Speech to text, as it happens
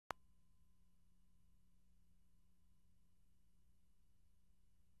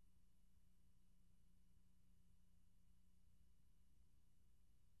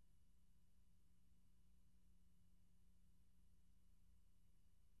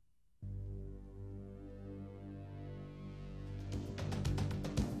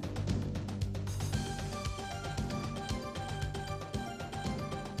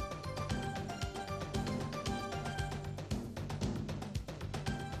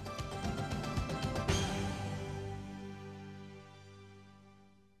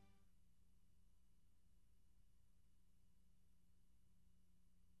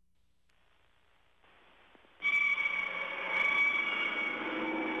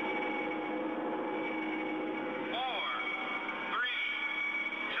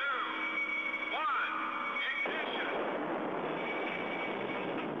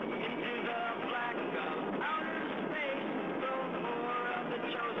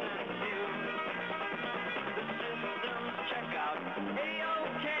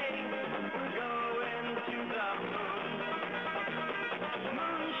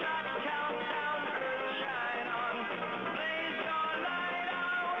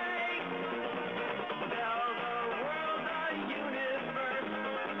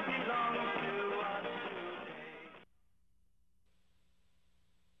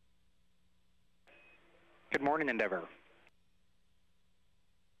Good morning, Endeavor.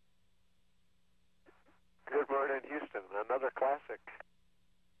 Good morning, Houston. Another classic.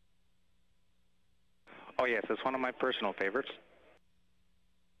 Oh yes, it's one of my personal favorites.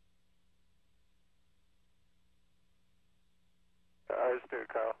 Ours too,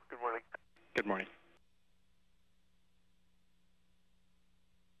 Carl. Good morning. Good morning.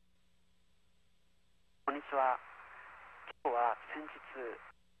 Konnichiwa. 今日は先日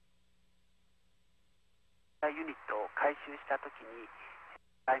ユニットを回収したときに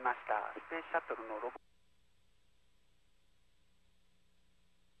使いましたスペースシャトルのロボ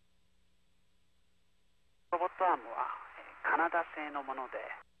ットアームはカナダ製のもので、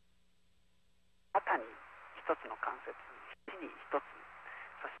肩に1つの関節、肘に1つ、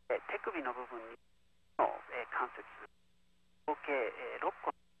そして手首の部分にの関節、合計6個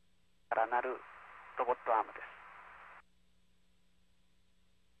からなるロボットアームです。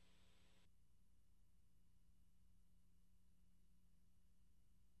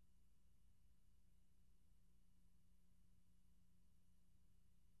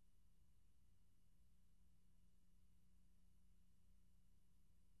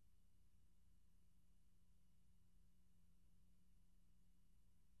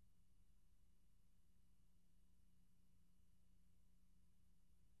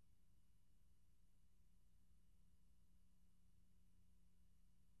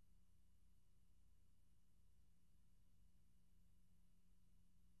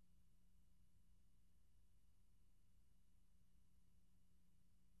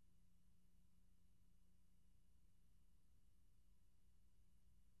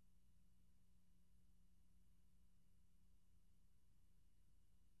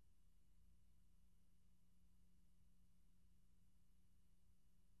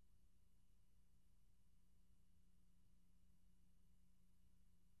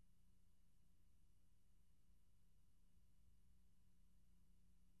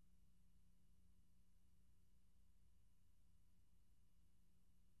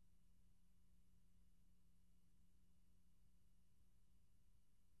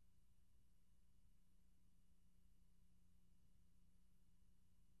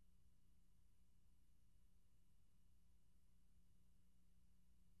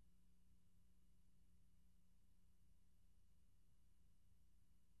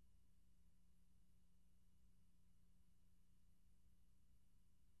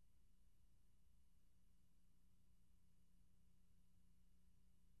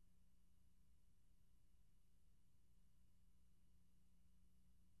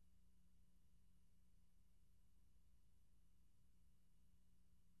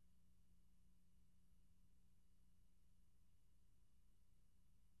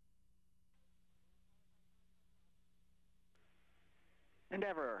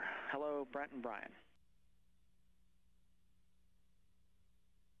Endeavor, hello, Brent and Brian.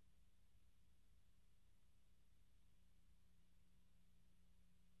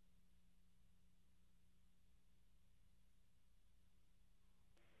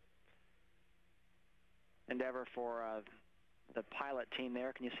 Endeavor for the pilot team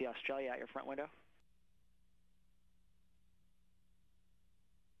there. Can you see Australia out your front window?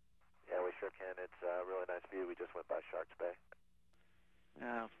 Yeah, we sure can. It's a really nice view. We just went by Sharks Bay.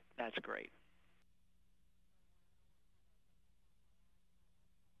 Oh, that's great.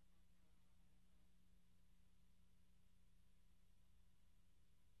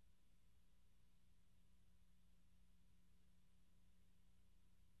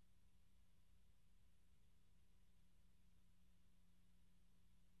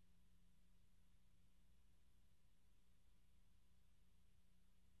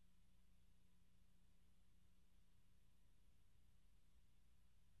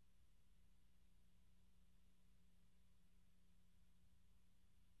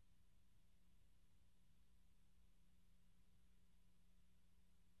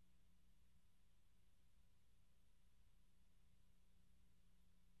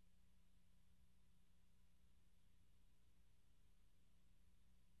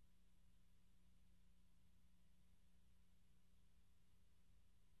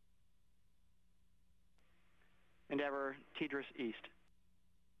 Endeavor, Tidris East.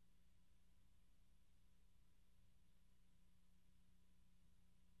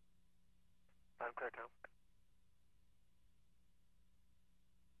 I'm clear, Tom.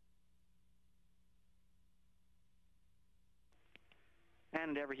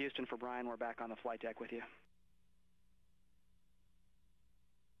 And Endeavor Houston for Brian, we're back on the flight deck with you.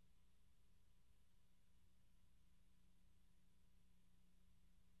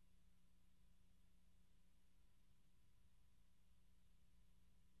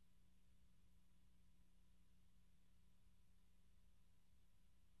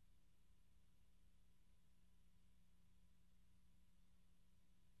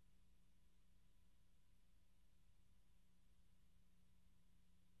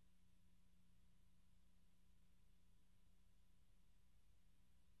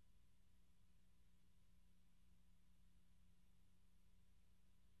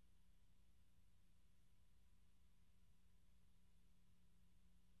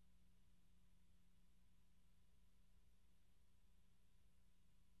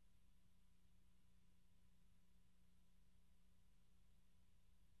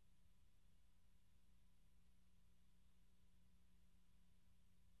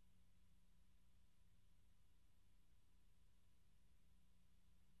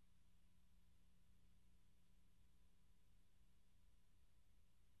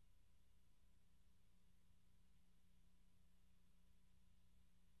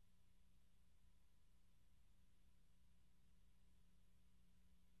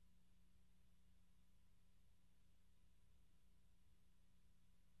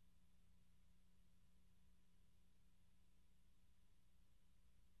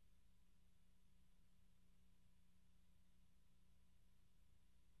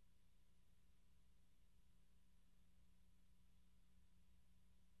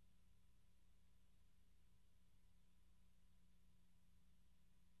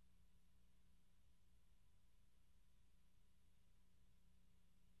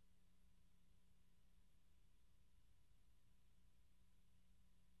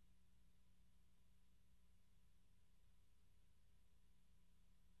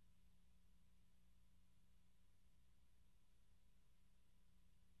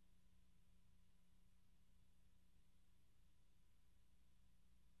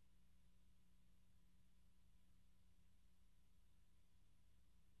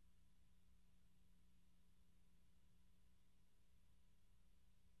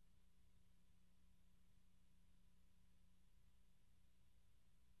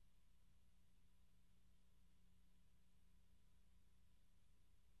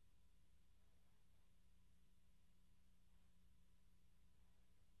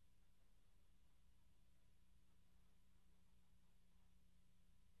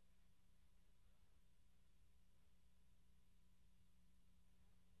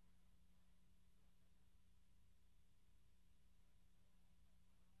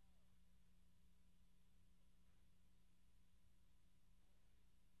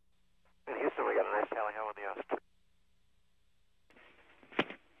 I have on the S2.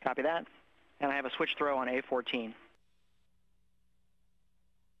 Copy that. And I have a switch throw on A14.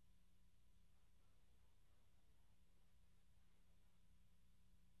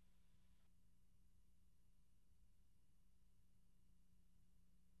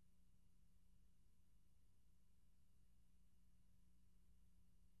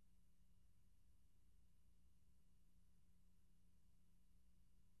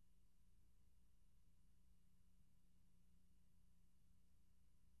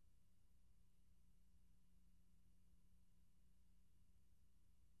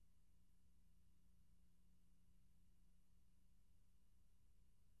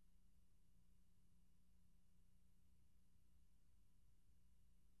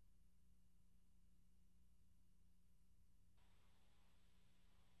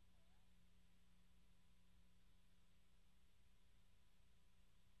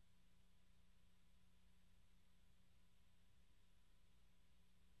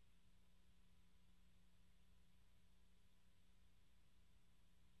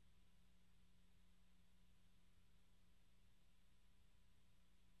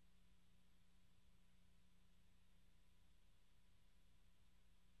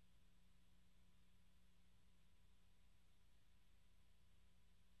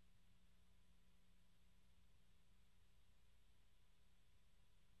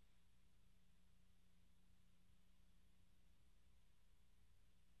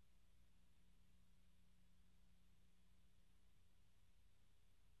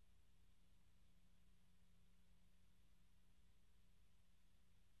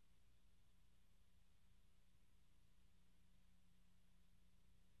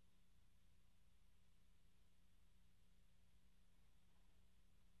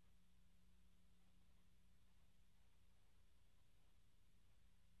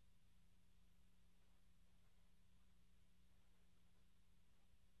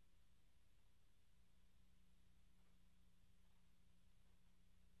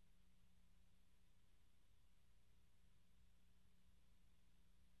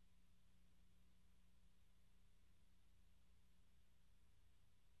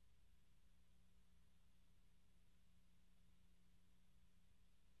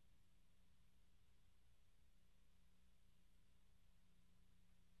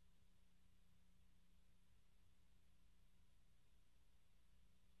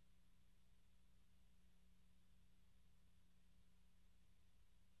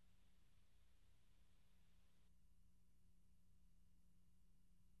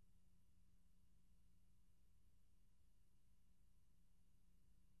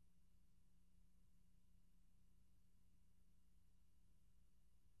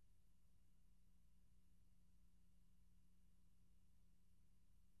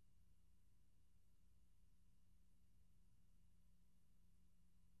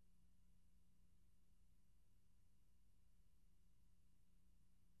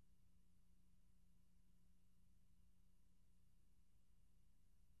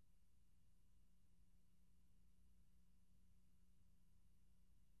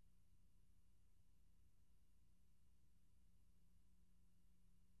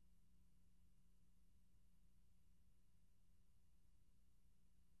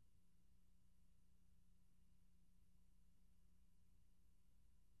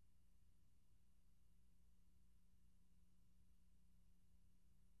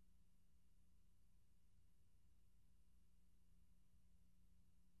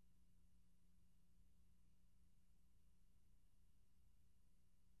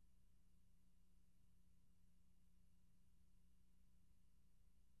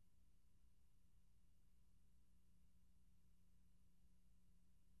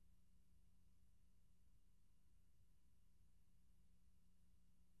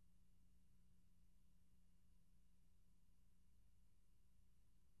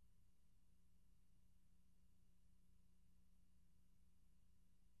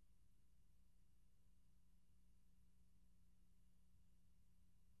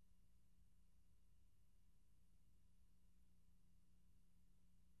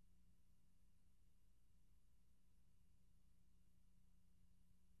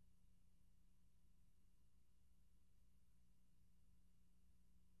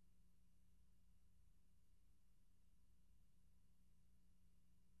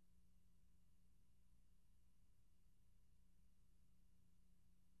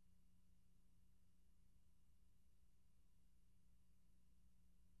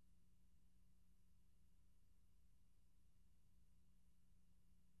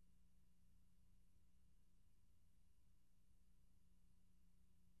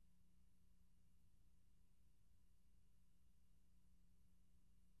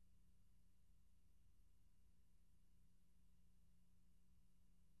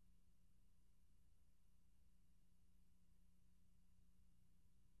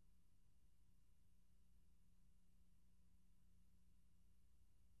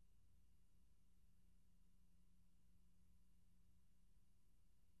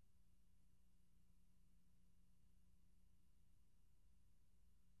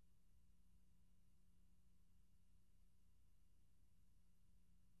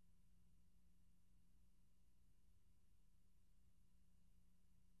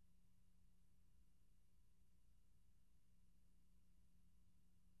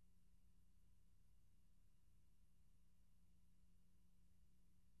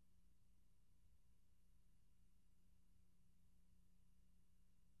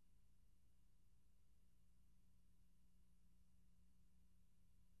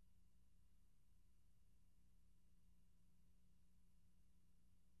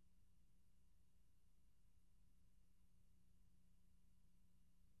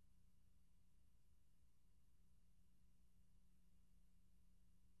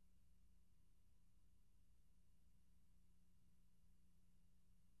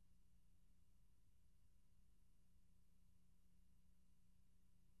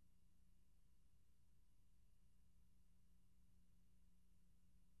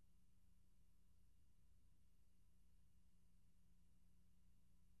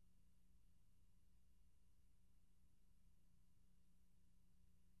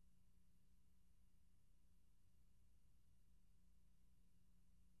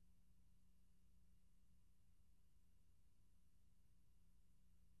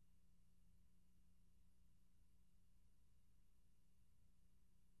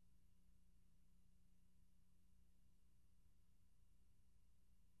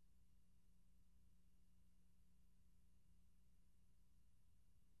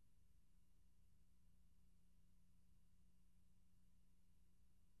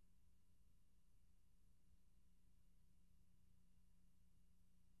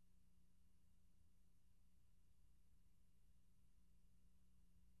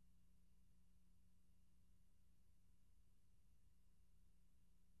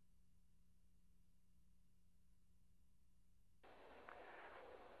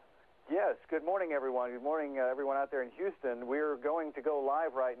 Yes, good morning, everyone. Good morning, everyone out there in Houston. We're going to go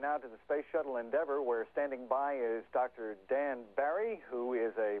live right now to the Space Shuttle Endeavour, where standing by is Dr. Dan Barry, who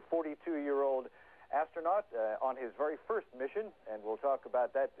is a 42-year-old astronaut on his very first mission, and we'll talk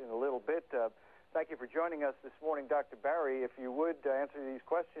about that in a little bit. Thank you for joining us this morning, Dr. Barry. If you would answer these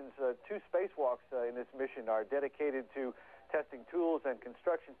questions, 2 spacewalks in this mission are dedicated to testing tools and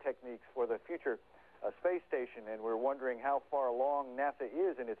construction techniques for the future space station, and we're wondering how far along NASA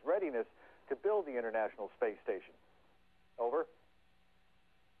is in its readiness to build the International Space Station. Over.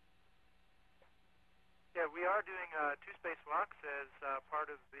 Yeah, we are doing 2 spacewalks as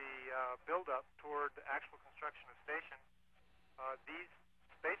part of the build-up toward the actual construction of station. These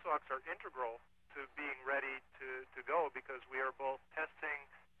spacewalks are integral to being ready to go, because we are both testing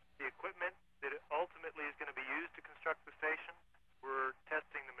the equipment that ultimately is going to be used to construct the station. We're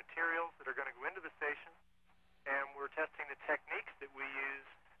testing the materials that are going to go into the station, and we're testing the techniques that we use,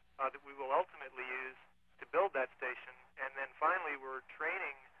 that we will ultimately use to build that station. And then finally, we're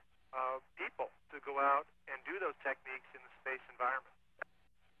training people to go out and do those techniques in the space environment.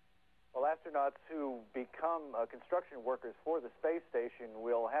 Well, astronauts who become construction workers for the space station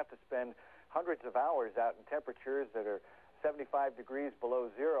will have to spend hundreds of hours out in temperatures that are 75 degrees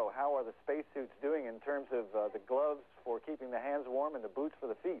below zero. How are the spacesuits doing in terms of the gloves for keeping the hands warm and the boots for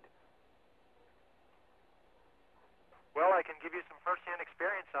the feet? Well, I can give you some first-hand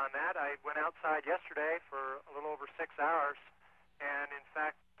experience on that. I went outside yesterday for a little over 6 hours, and in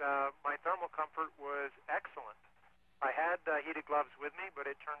fact, my thermal comfort was excellent. I had heated gloves with me, but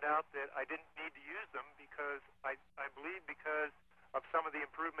it turned out that I didn't need to use them because I believe because of some of the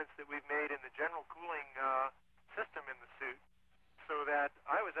improvements that we've made in the general cooling system in the suit, so that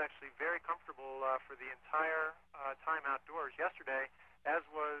I was actually very comfortable for the entire time outdoors yesterday, as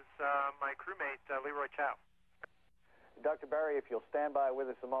was my crewmate, Leroy Chow. Dr. Barry, if you'll stand by with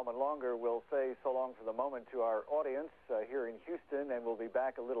us a moment longer, we'll say so long for the moment to our audience here in Houston, and we'll be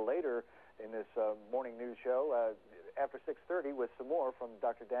back a little later in this morning news show after 6:30 with some more from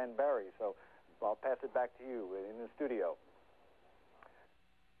Dr. Dan Barry. So I'll pass it back to you in the studio.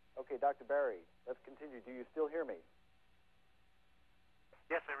 Okay, Dr. Barry, let's continue. Do you still hear me?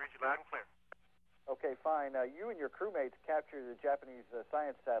 Yes, I read you loud and clear. Okay, fine. You and your crewmates captured the Japanese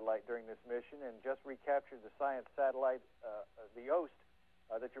science satellite during this mission, and just recaptured the science satellite, the OST,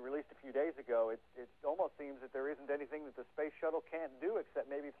 that you released a few days ago. It almost seems that there isn't anything that the space shuttle can't do except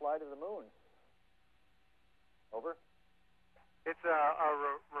maybe fly to the moon. Over. It's a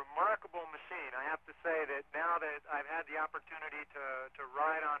remarkable machine. I have to say that now that I've had the opportunity to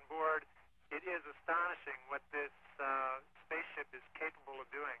ride on board, it is astonishing what this spaceship is capable of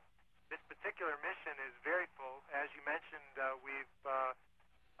doing. This particular mission is very full. As you mentioned, we've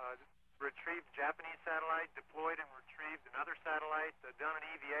retrieved Japanese satellite, deployed and retrieved another satellite, done an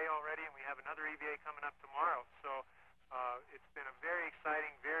EVA already, and we have another EVA coming up tomorrow. So it's been a very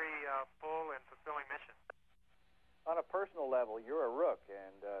exciting, very full and fulfilling mission. On a personal level, you're a rook,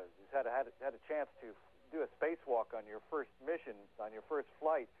 and you've had a chance to do a spacewalk on your first mission, on your first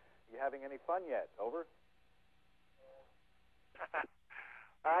flight. You having any fun yet? Over.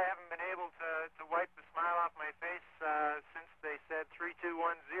 I haven't been able to wipe the smile off my face since they said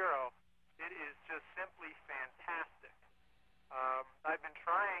 3210. It is just simply fantastic. I've been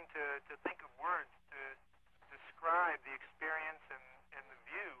trying to think of words to describe the experience and the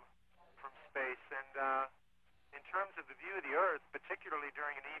view from space. And in terms of the view of the Earth, particularly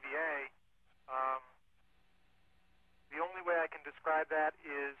during an EVA, the only way I can describe that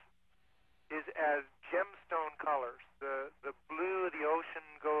is as gemstone colors. The blue of the ocean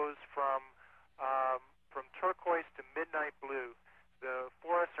goes from turquoise to midnight blue. The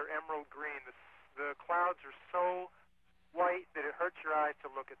forests are emerald green. The clouds are so white that it hurts your eyes to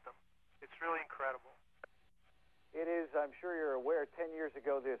look at them. It's really incredible. It is, I'm sure you're aware, 10 years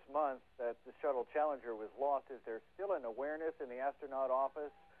ago this month that the Shuttle Challenger was lost. Is there still an awareness in the astronaut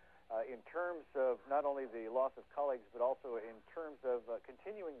office in terms of not only the loss of colleagues, but also in terms of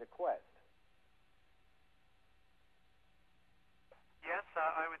continuing the quest? Yes,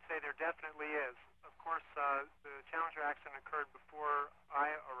 I would say there definitely is. Of course, the Challenger accident occurred before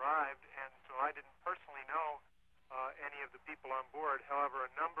I arrived, and so I didn't personally know any of the people on board. However,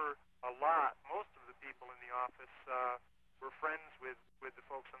 most of the people in the office were friends with the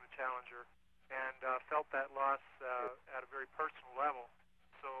folks on the Challenger, and felt that loss at a very personal level.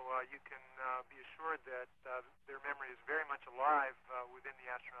 So you can be assured that their memory is very much alive within the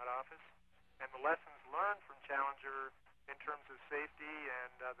astronaut office, and the lessons learned from Challenger in terms of safety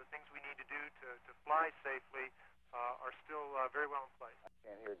and the things we need to do to fly safely are still very well in place. I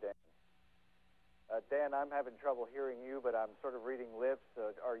can't hear Dan. Dan, I'm having trouble hearing you, but I'm sort of reading lips.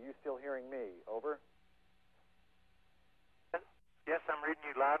 Are you still hearing me? Over? Yes, I'm reading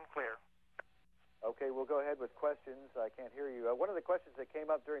you loud and clear. Okay, we'll go ahead with questions. I can't hear you. One of the questions that came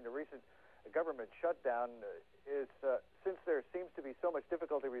up during the recent government shutdown is, since there seems to be so much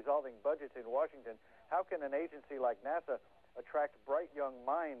difficulty resolving budgets in Washington, how can an agency like NASA attract bright young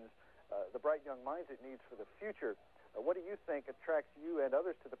minds, the bright young minds it needs for the future? What do you think attracts you and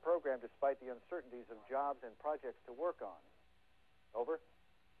others to the program despite the uncertainties of jobs and projects to work on? Over?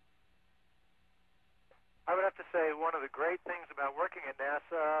 I would have to say one of the great things about working at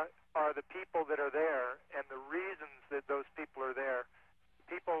NASA are the people that are there and the reasons that those people are there.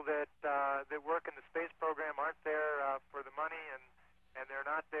 People that work in the space program aren't there for the money, and they're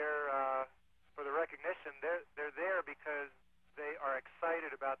not there for the recognition. They're there because they are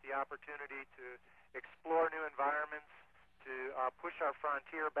excited about the opportunity to explore new environments, to push our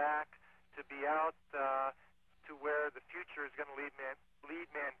frontier back, to be out to where the future is going to lead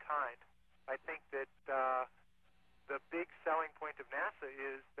mankind. I think that the big selling point of NASA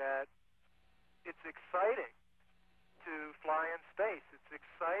is that it's exciting to fly in space. It's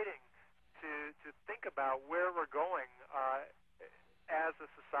exciting to think about where we're going as a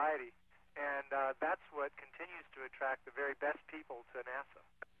society. And that's what continues to attract the very best people to NASA.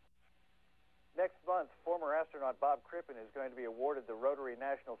 Next month, former astronaut Bob Crippen is going to be awarded the Rotary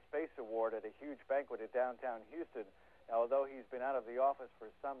National Space Award at a huge banquet at downtown Houston. Now, although he's been out of the office for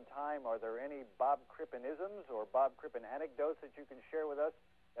some time, are there any Bob Crippenisms or Bob Crippen anecdotes that you can share with us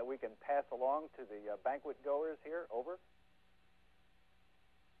that we can pass along to the banquet goers here? Over?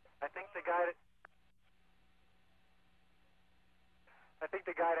 I think the guy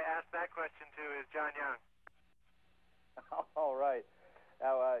to ask that question to is John Young. All right.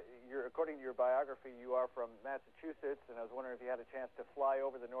 Now, according to your biography, you are from Massachusetts, and I was wondering if you had a chance to fly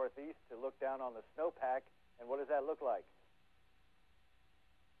over the Northeast to look down on the snowpack, and what does that look like?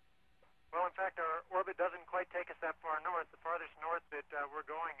 Well, in fact, our orbit doesn't quite take us that far north. The farthest north that we're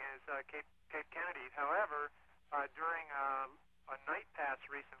going is Cape Kennedy. However, during a night pass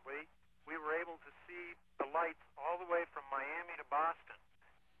recently, we were able to see the lights all the way from Miami to Boston.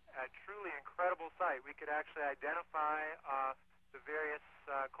 A truly incredible sight. We could actually identify the various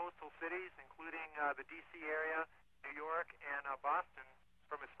coastal cities, including the D.C. area, New York, and Boston,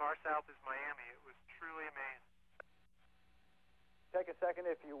 from as far south as Miami. It was truly amazing. Take a second,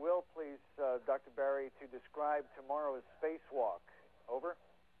 if you will, please, Dr. Barry, to describe tomorrow's spacewalk. Over?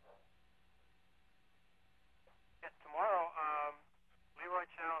 Yes, tomorrow, Leroy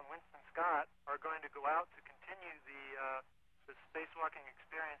Chow and Winston Scott are going to go out to continue the spacewalking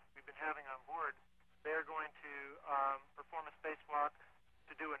experience we've been having on board. They're going to perform a spacewalk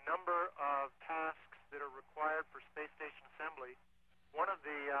to do a number of tasks that are required for space station assembly. One of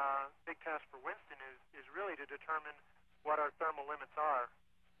the big tasks for Winston is really to determine what our thermal limits are.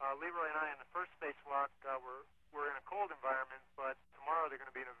 Leroy and I, in the first spacewalk, were in a cold environment, but tomorrow they're going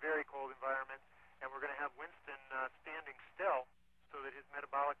to be in a very cold environment, and we're going to have Winston standing still so that his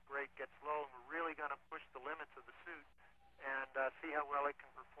metabolic rate gets low, and we're really going to push the limits of the suit and see how well it can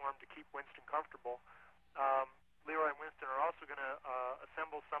perform to keep Winston comfortable. Leroy and Winston are also going to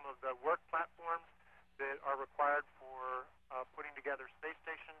assemble some of the work platforms that are required for putting together space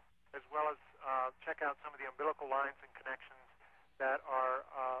station, as well as check out some of the umbilical lines and connections that are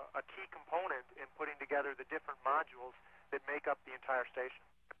a key component in putting together the different modules that make up the entire station.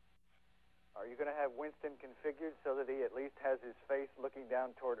 Are you going to have Winston configured so that he at least has his face looking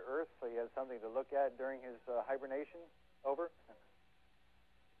down toward Earth, so he has something to look at during his hibernation? Over?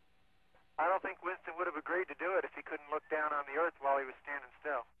 I don't think Winston would have agreed to do it if he couldn't look down on the Earth while he was standing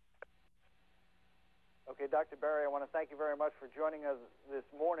still. Okay, Dr. Barry, I want to thank you very much for joining us this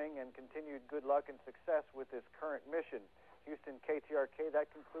morning, and continued good luck and success with this current mission. Houston KTRK, that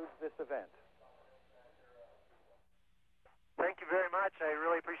concludes this event. Thank you very much. I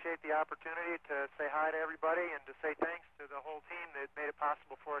really appreciate the opportunity to say hi to everybody and to say thanks to the whole team that made it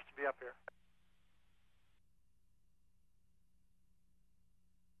possible for us to be up here.